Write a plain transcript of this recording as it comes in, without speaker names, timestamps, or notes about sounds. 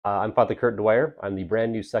I'm Father Kurt Dwyer. I'm the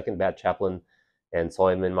brand new second bat chaplain, and so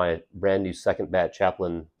I'm in my brand new second bat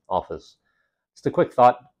chaplain office. Just a quick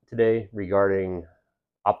thought today regarding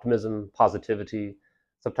optimism, positivity.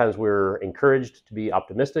 Sometimes we're encouraged to be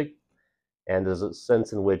optimistic, and there's a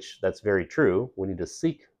sense in which that's very true. We need to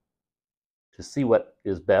seek to see what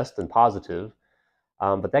is best and positive,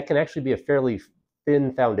 but that can actually be a fairly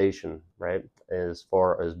thin foundation, right? As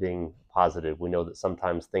far as being positive, we know that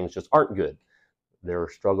sometimes things just aren't good. Their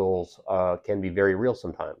struggles can be very real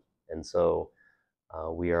sometimes. And so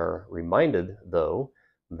we are reminded, though,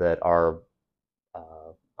 that our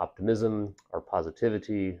optimism, our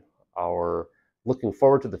positivity, our looking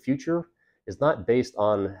forward to the future is not based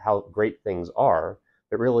on how great things are,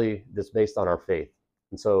 but really it's based on our faith.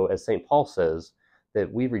 And so, as St. Paul says,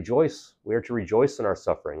 that we are to rejoice in our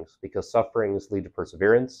sufferings because sufferings lead to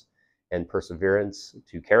perseverance, and perseverance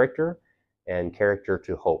to character, and character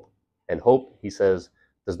to hope. And hope, he says,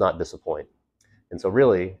 does not disappoint. And so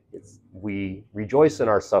really, we rejoice in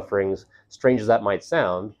our sufferings, strange as that might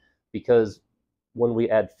sound, because when we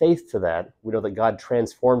add faith to that, we know that God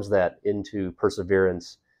transforms that into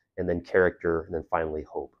perseverance, and then character, and then finally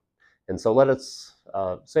hope. And so let us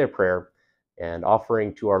say a prayer and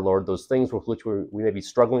offering to our Lord those things with which we may be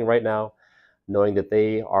struggling right now, knowing that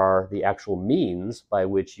they are the actual means by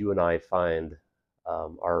which you and I find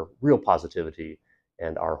our real positivity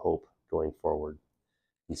and our hope going forward.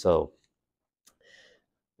 And so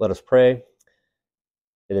let us pray.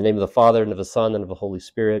 In the name of the Father, and of the Son, and of the Holy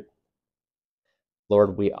Spirit.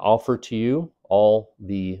 Lord, we offer to you all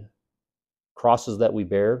the crosses that we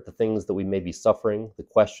bear, the things that we may be suffering, the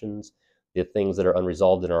questions, the things that are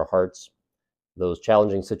unresolved in our hearts, those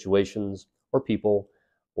challenging situations or people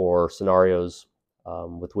or scenarios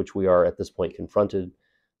with which we are at this point confronted.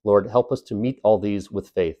 Lord, help us to meet all these with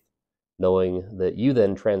faith, knowing that you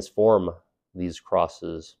then transform these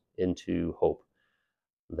crosses into hope,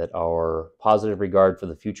 that our positive regard for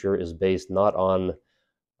the future is based not on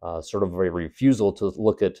sort of a refusal to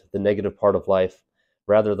look at the negative part of life,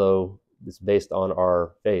 rather though it's based on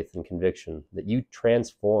our faith and conviction that you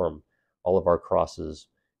transform all of our crosses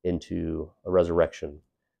into a resurrection,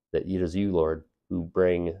 that it is you, Lord, who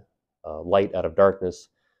bring light out of darkness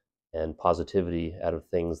and positivity out of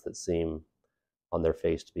things that seem on their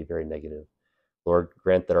face to be very negative. Lord,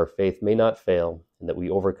 grant that our faith may not fail and that we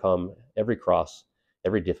overcome every cross,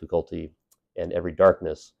 every difficulty, and every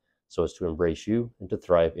darkness so as to embrace you and to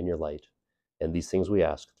thrive in your light. And these things we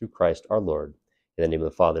ask through Christ our Lord, in the name of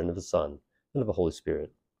the Father, and of the Son, and of the Holy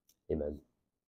Spirit. Amen.